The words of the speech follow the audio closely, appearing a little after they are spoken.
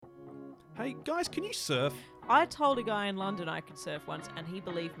Hey, guys, can you surf? I told a guy in London I could surf once, and he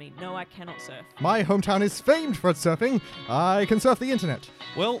believed me. No, I cannot surf. My hometown is famed for its surfing. I can surf the internet.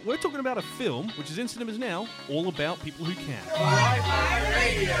 Well, we're talking about a film, which is in cinemas now, all about people who can.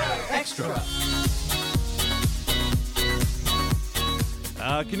 Extra.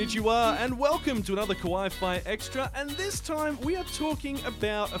 Konnichiwa, and welcome to another Kawaii Extra, and this time we are talking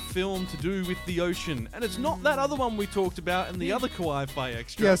about a film to do with the ocean, and it's not that other one we talked about in the other Kawaii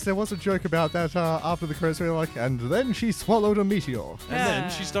Extra. Yes, there was a joke about that after the credits. We were like, and then she swallowed a meteor. And then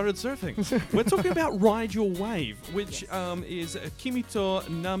she started surfing. We're talking about Ride Your Wave, which is Kimito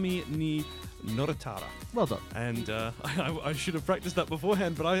Nami ni Noritara. Well done. And I should have practiced that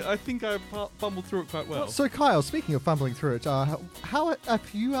beforehand, but I think I fumbled through it quite well. So, Kyle, speaking of fumbling through it, how have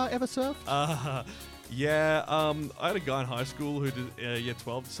you ever surfed? I had a guy in high school who did year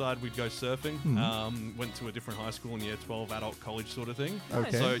 12 decided we'd go surfing. Went to a different high school in year 12, adult college sort of thing.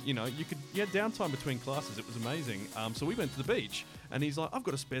 Okay. So, you had downtime between classes. It was amazing. So we went to the beach, and he's like, I've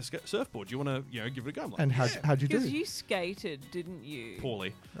got a spare surfboard. Do you want to, give it a go? I'm like, And how'd you do? Because you skated, didn't you?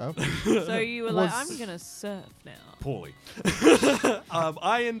 Poorly. Oh. So you were like, I'm going to surf now. Poorly.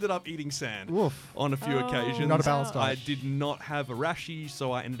 I ended up eating sand Woof. on a few occasions. Not a balanced I diet. did not have a rashi,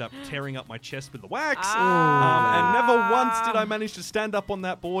 so I ended up tearing up my chest with the wax. Ah. And never once did I manage to stand up on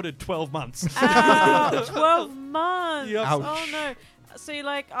that board in 12 months. 12 months. Yep. Ouch. Oh no. See,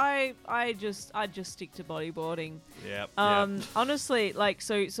 like I just stick to bodyboarding. Yep. Honestly, like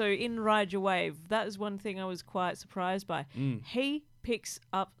so in Ride Your Wave, that is one thing I was quite surprised by. He picks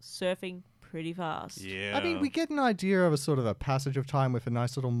up surfing pretty fast. Yeah. I mean, we get an idea of a sort of a passage of time with a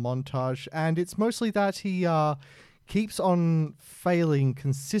nice little montage, and it's mostly that he keeps on failing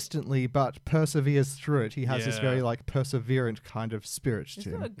consistently but perseveres through it. He has this Yeah. very perseverant kind of spirit He's to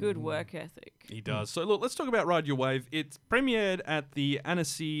got a him. good work ethic. He does. So look, let's talk about Ride Your Wave. It's premiered at the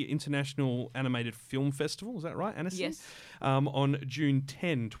Annecy International Animated Film Festival. Is that right, Annecy? Yes. On June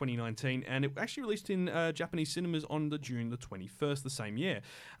 10, 2019, and it actually released in Japanese cinemas on June the 21st the same year.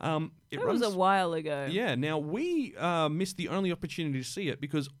 It was a while ago. Yeah. Now we missed the only opportunity to see it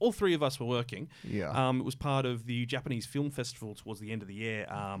because all three of us were working. Yeah. It was part of the Japanese Film Festival towards the end of the year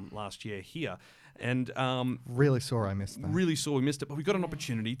last year here. And Really sore I missed that. really saw we missed it, but we got an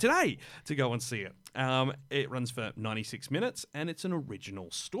opportunity today to go and see it. It runs for 96 minutes, and it's an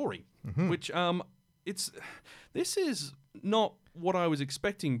original story, which this is not what I was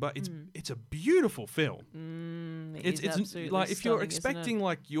expecting, but it's a beautiful film. It's absolutely like if you're stunning, isn't it? expecting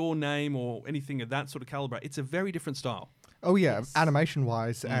like Your Name or anything of that sort of caliber, it's a very different style. Oh, yeah, Yes.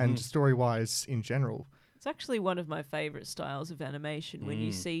 animation-wise and story-wise in general. It's actually one of my favorite styles of animation when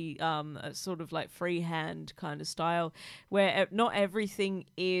you see a sort of like freehand kind of style where not everything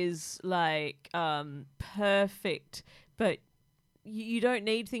is like perfect, but you don't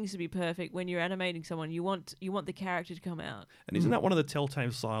need things to be perfect when you're animating someone. You want the character to come out. And isn't that one of the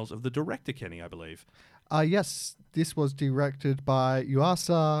telltale styles of the director, Kenny, I believe? Yes, this was directed by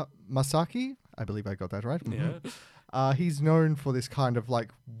Yuasa Masaki. I believe I got that right. Yeah. He's known for this kind of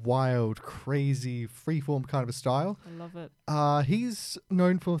wild, crazy, freeform kind of a style. I love it. He's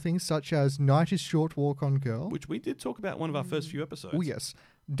known for things such as Night is Short, Walk on Girl. Which we did talk about in one of our first few episodes. Oh, yes.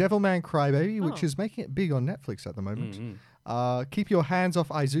 Devilman Crybaby, which Oh. is making it big on Netflix at the moment. Keep Your Hands Off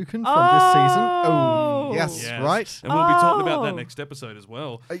Izuken from this season. Oh, yes, Yes. right? And we'll be talking about that Oh. next episode as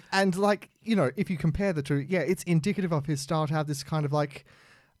well. And if you compare the two, yeah, it's indicative of his style to have this kind of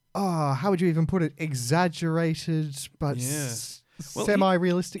how would you even put it? Exaggerated, but Yeah. Well,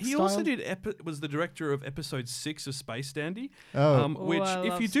 semi-realistic He style. also was the director of episode 6 of Space Dandy, Oh. which, I if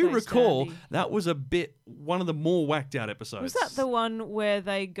love you do Space recall, Dandy. that was one of the more whacked out episodes. Was that the one where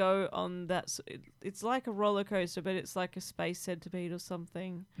they go on that? It's like a roller coaster, but it's like a space centipede or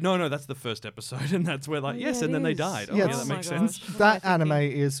something. No, that's the first episode, and that's where yes, Yeah, and it then they is. died. Oh, Yeah, yeah, it's- that Oh makes my sense. gosh. What That am I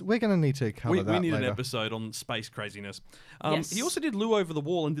thinking? anime is, we're going to need to cover We that need later. an episode on space craziness. Yes. He also did Lou Over the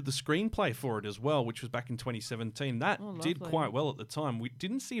Wall and did the screenplay for it as well, which was back in 2017. That did lovely. quite well at the time. We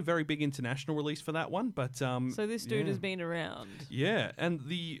didn't see a very big international release for that one, but So this dude yeah. has been around. Yeah, and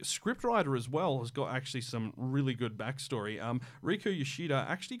the scriptwriter as well has got actually some really good backstory. Riku Yoshida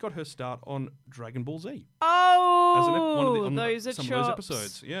actually got her start on Dragon Ball Z. Oh, on those are some chops. of those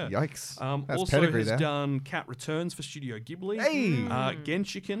episodes. Yeah. Yikes. That's Also pedigree has there. done Cat Returns for Studio Ghibli. Hey!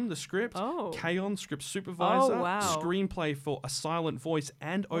 Genshiken, the script. Oh. Kaon, script supervisor. Oh, wow. Screenplay for A Silent Voice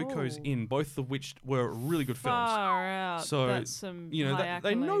and Oko's Oh. Inn, both of which were really good films. Far out. So, that's some high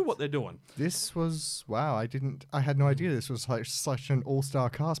they know accolades. what they're doing. This was, wow, I had no idea this was such an all-star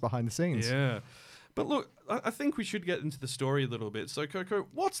cast behind the scenes. Yeah. But look, I think we should get into the story a little bit. So, Coco,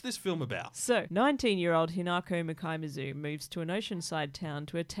 what's this film about? So, 19-year-old Hinako Mukaimazu moves to an oceanside town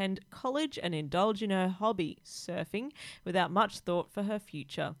to attend college and indulge in her hobby, surfing, without much thought for her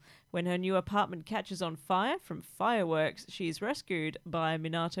future. When her new apartment catches on fire from fireworks, she is rescued by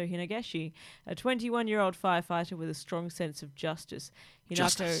Minato Hinegashi, a 21-year-old firefighter with a strong sense of justice.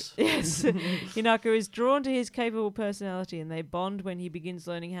 Justice. Yes. Hinako is drawn to his capable personality and they bond when he begins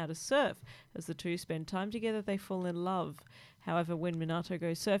learning how to surf. As the two spend time together, they fall in love. However, when Minato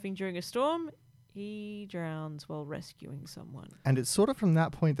goes surfing during a storm, he drowns while rescuing someone. And it's sort of from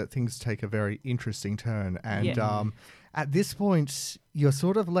that point that things take a very interesting turn. And Yeah. At this point, you're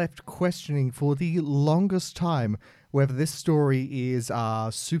sort of left questioning for the longest time whether this story is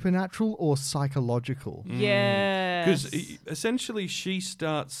supernatural or psychological. Yes. Because essentially she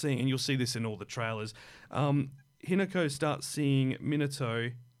starts seeing, and you'll see this in all the trailers, Hinako starts seeing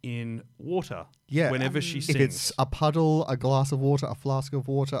Minato in water Yeah. whenever she If sings. it's a puddle, a glass of water, a flask of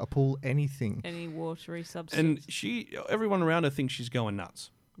water, a pool, anything. Any watery substance. And everyone around her thinks she's going nuts.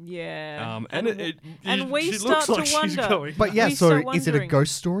 Yeah. And we she start looks to like she's wonder. going. But yeah, We so start is it a wondering.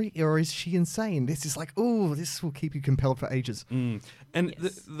 ghost story or is she insane? This is like, oh, this will keep you compelled for ages. And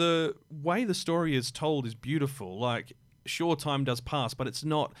Yes. the way the story is told is beautiful. Like, sure, time does pass, but it's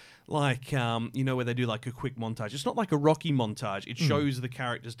not like, where they do like a quick montage. It's not like a Rocky montage. It shows the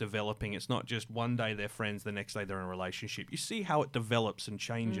characters developing. It's not just one day they're friends, the next day they're in a relationship. You see how it develops and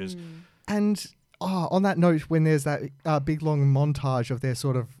changes. And on that note, when there's that big long montage of their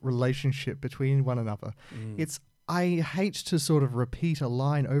sort of relationship between one another, I hate to sort of repeat a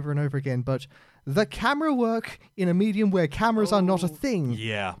line over and over again, but the camera work in a medium where cameras are not a thing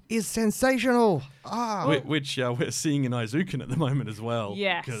Yeah. is sensational. Which we're seeing in Aizuken at the moment as well.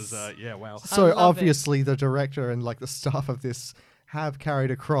 Yes. Because, wow. So love it. obviously the director and like the staff of this have carried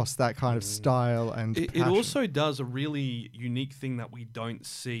across that kind of style and It passion. also does a really unique thing that we don't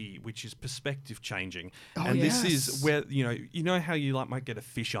see, which is perspective changing. Oh, and this yes. is where, you know how you might get a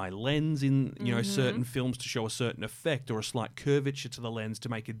fisheye lens in, certain films to show a certain effect or a slight curvature to the lens to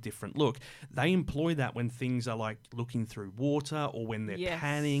make a different look. They employ that when things are like looking through water or when they're Yes.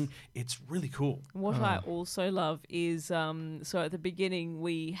 panning. It's really cool. What I also love is so at the beginning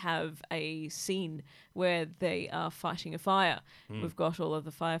we have a scene where they are fighting a fire. We've got all of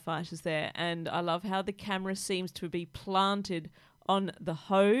the firefighters there, and I love how the camera seems to be planted on the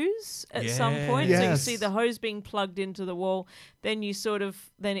hose at some point. So you Yes. see the hose being plugged into the wall. Then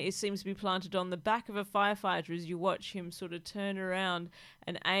then it seems to be planted on the back of a firefighter as you watch him sort of turn around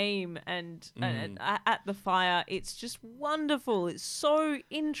and aim and at the fire. It's just wonderful. It's so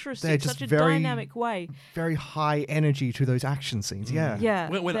interesting. They're just Such a very- dynamic way. very high energy to those action scenes. Yeah. Yeah.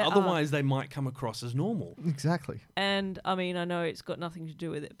 When there are. otherwise they might come across as normal. Exactly. And I mean, I know it's got nothing to do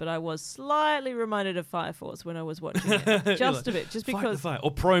with it, but I was slightly reminded of Fire Force when I was watching it. Just a bit. Just Fight the because. fire.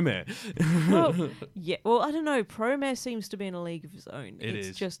 Or Promare. Well, yeah. Well, I don't know. Promare seems to be in a league of his own. It It's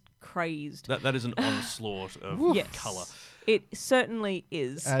is. just crazed. that is an onslaught of Yes. colour. It certainly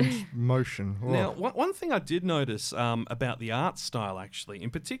is. And motion. Oh. Now, one thing I did notice about the art style, actually, in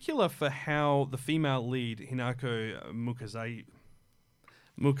particular for how the female lead, Hinako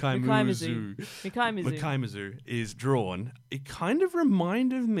Mukaimazu, Mikaimazu. is drawn, it kind of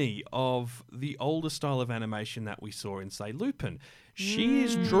reminded me of the older style of animation that we saw in, say, Lupin. She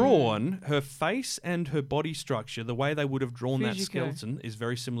is drawn, her face and her body structure, the way they would have drawn that Fujiko. skeleton is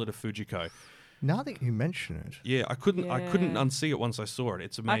very similar to Fujiko. Now that you mention it. Yeah, I couldn't Yeah. unsee it once I saw it.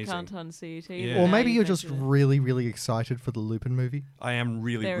 It's I amazing. can't unsee it either. Yeah. Or now maybe you you're just mention it. really, really excited for the Lupin movie. I am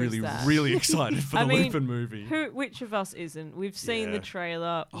really, There is really, that. really excited for I the mean, Lupin movie. Which of us isn't? We've seen Yeah. the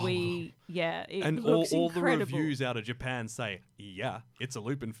trailer. It And looks all the incredible. reviews out of Japan say, yeah, it's a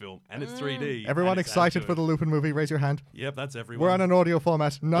Lupin film and it's 3D. Everyone and it's excited as for the good." Lupin movie? Raise your hand. Yep, that's everyone. We're on an audio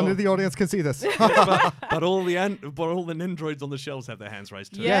format. None Oh. of the audience can see this. but all the Nendroids on the shelves have their hands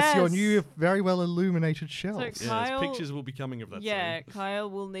raised too. Yeah. Yes, your Yes. new, very well illuminated shelves. Yes, Kyle- pictures will be coming of that Yeah, soon. Kyle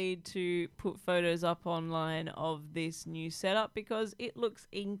will need to put photos up online of this new setup because it looks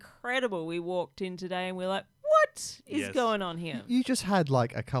incredible. We walked in today and we're like, what is Yes. going on here? You just had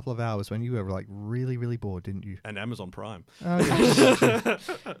like a couple of hours when you were like really, really bored, didn't you? And Amazon Prime. Love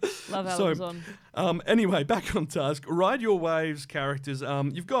So- Amazon. Anyway, back on task. Ride Your Waves characters.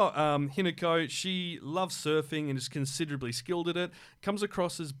 You've got Hinako. She loves surfing and is considerably skilled at it. Comes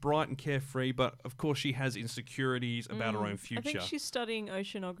across as bright and carefree, but of course she has insecurities about her own I future. think she's studying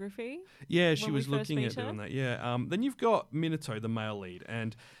oceanography. Yeah, she when we was first looking meet at her. doing that. Yeah. Then you've got Minato, the male lead,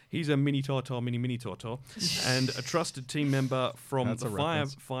 and He's a mini Toto, and a trusted team member from That's the a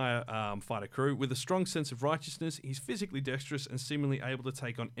reference. fighter crew with a strong sense of righteousness. He's physically dexterous and seemingly able to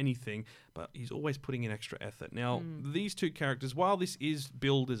take on anything, but he's always putting in extra effort. Now, these two characters, while this is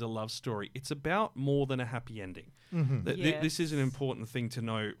billed as a love story, it's about more than a happy ending. This is an important thing to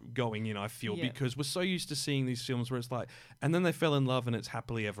know going in, I feel, Yeah. because we're so used to seeing these films where it's like, and then they fell in love and it's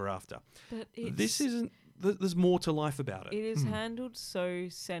happily ever after. But This isn't. There's more to life about it. It is handled so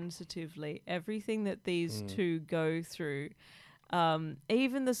sensitively. Everything that these two go through,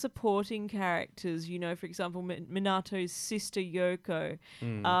 even the supporting characters, for example, Minato's sister Yoko,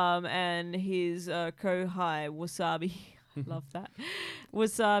 and his kohai Wasabi. Love that.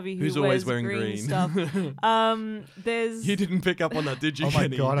 Wasabi, Who's who always wears wearing green. stuff. There's You didn't pick up on that, did you? Oh my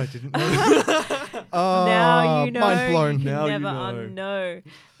Kenny? god, I didn't know. now you know. Mind blown. You Now you never know.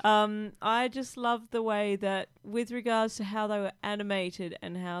 unknow. I just love the way that, with regards to how they were animated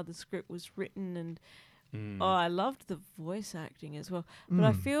and how the script was written, and I loved the voice acting as well. But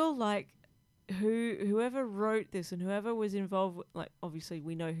I feel like whoever wrote this and whoever was involved, like obviously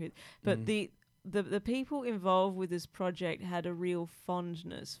we know who, but the people involved with this project had a real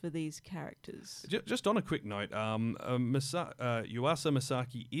fondness for these characters. Just on a quick note, Yuasa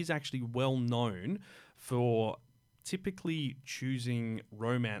Masaki is actually well known for typically choosing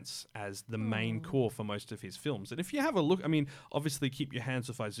romance as the main core for most of his films. And if you have a look, I mean, obviously Keep Your Hands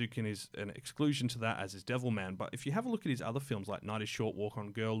Off Aizukin is an exclusion to that, as is Devilman, but if you have a look at his other films like Night is Short, Walk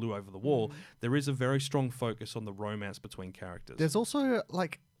on Girl, Lou Over the Wall, there is a very strong focus on the romance between characters. There's also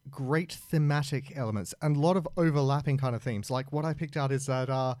like great thematic elements and a lot of overlapping kind of themes. Like what I picked out is that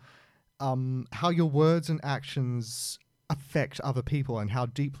how your words and actions affect other people and how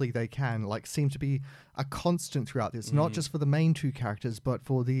deeply they can seem to be a constant throughout this, not just for the main two characters but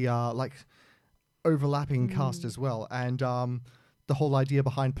for the overlapping cast as well. And the whole idea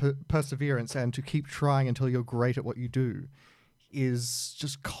behind perseverance and to keep trying until you're great at what you do is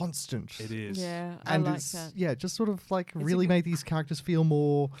just constant. It is. Yeah, And I like it's that. just sort of really made these characters feel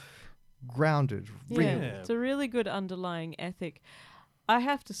more grounded, real. Yeah, it's a really good underlying ethic. I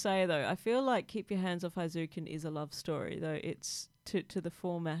have to say, though, I feel like Keep Your Hands Off Aizukin is a love story, though it's to the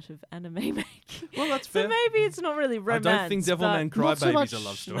format of anime making. Well, that's So fair. maybe it's not really romance. I don't think Devilman Not so Crybaby's a much-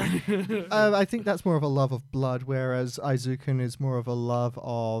 love story. I think that's more of a love of blood, whereas Aizukin is more of a love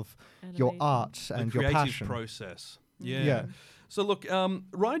of your Animation. art The and your creative passion. process. Yeah. Yeah. So look,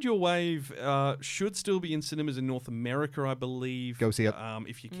 Ride Your Wave should still be in cinemas in North America, I believe. Go see it.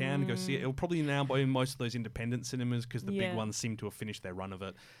 If you can, go see it. It'll probably now be in most of those independent cinemas because the big Yeah. ones seem to have finished their run of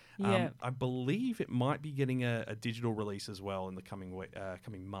it. Yeah. I believe it might be getting a digital release as well in the coming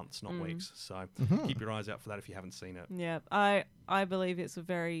months, not weeks. So keep your eyes out for that if you haven't seen it. Yeah, I believe it's a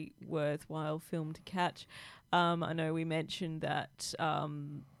very worthwhile film to catch. I know we mentioned that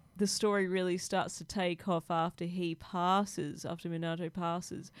the story really starts to take off after Minato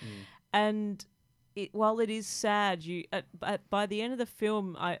passes. And while it is sad, by the end of the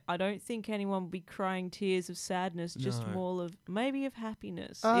film, I don't think anyone will be crying tears of sadness, just No. more of maybe of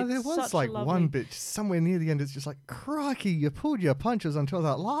happiness. There It's was such a lovely- one bit somewhere near the end. It's just crikey, you pulled your punches until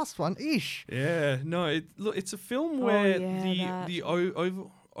that last one. Ish. Yeah, no, it's a film Oh, where yeah, the that.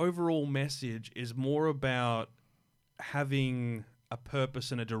 overall message is more about having a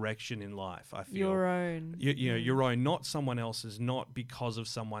purpose and a direction in life. I feel Your own. your own, not someone else's, not because of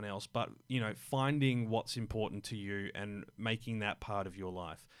someone else, but finding what's important to you and making that part of your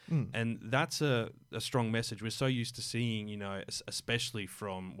life. And that's a strong message. We're so used to seeing, especially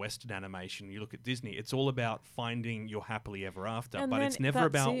from Western animation. You look at Disney; it's all about finding your happily ever after, And but then it's never that's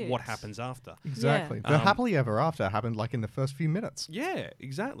about what it. happens after. Exactly. Yeah. The happily ever after happened in the first few minutes. Yeah,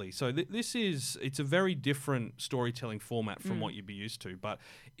 exactly. So it's a very different storytelling format from what you'd be used to, but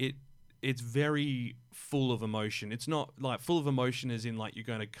it's very full of emotion. It's not full of emotion as in you're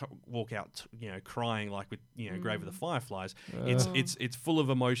going to walk out, crying with Grave of the Fireflies. It's full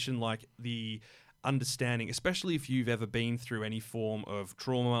of emotion, like the understanding, especially if you've ever been through any form of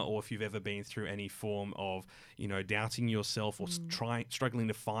trauma or if you've ever been through any form of doubting yourself or struggling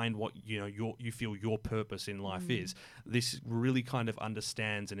to find what you feel your purpose in life is. This really kind of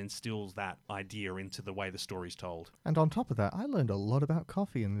understands and instills that idea into the way the story's told. And on top of that, I learned a lot about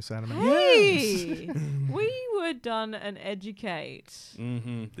coffee in this anime. Hey, we were done an educate.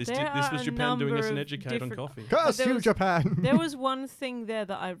 This There was are a Japan doing us number an of educate on different- coffee. Curse there you, was- Japan! There was one thing there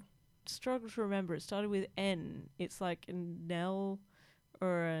that I struggled to remember. It started with N. It's like a Nell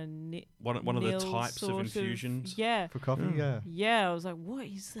or a One of the nil types of sort infusions. Yeah. For coffee, yeah. Yeah, I was like, what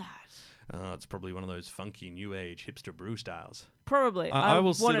is that? It's probably one of those funky new age hipster brew styles. Probably. I will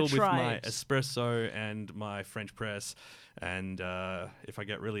wanna settle with try my it. espresso and my French press, and if I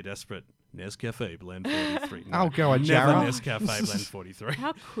get really desperate, Nescafe Blend 43. I'll go a never Jarrah. Nescafe Blend 43.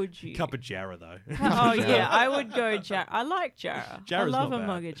 How could you? Cup of Jarrah though. Oh yeah, I would go Jarrah. I like Jarrah. Jarrah's I love not a bad.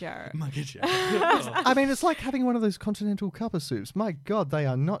 mug of Jarrah. Mug of Jarrah. Oh. I mean, it's like having one of those continental cuppa soups. My God, they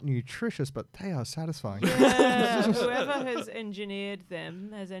are not nutritious, but they are satisfying. Yeah, whoever has engineered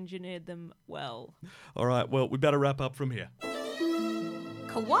them has engineered them well. All right, well, we better wrap up from here.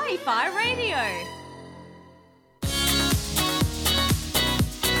 Kawaii Fi Radio.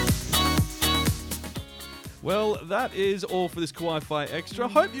 Well, that is all for this Kawaii Fi Extra.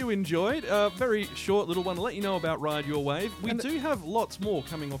 Hope you enjoyed. Very short little one to let you know about Ride Your Wave. We do have lots more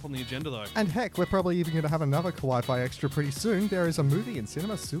coming up on the agenda, though. And heck, we're probably even going to have another Kawaii Fi Extra pretty soon. There is a movie in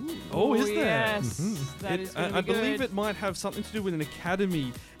cinema soon. Oh, is there? Yes, that is gonna be I believe good. it might have something to do with an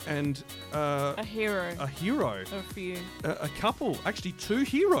academy and A hero. a hero. A few. A couple, actually 2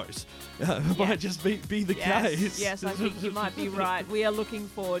 heroes, might just be the case. Yes, I think you might be right. We are looking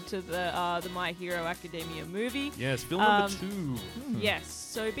forward to the My Hero Academia movie. Yes, film number 2. Yes,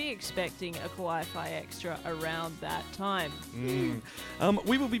 so be expecting a Kawaii Fi Extra around that time.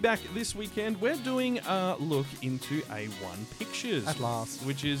 We will be back this weekend. We're doing a look into A1 Pictures. At last.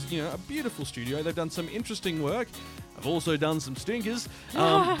 Which is, a beautiful studio. They've done some interesting work. I've also done some stinkers,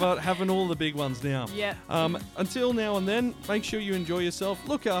 but having all the big ones now. Yep. Until now and then, make sure you enjoy yourself,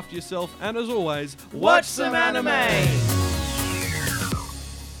 look after yourself, and as always, Watch some anime!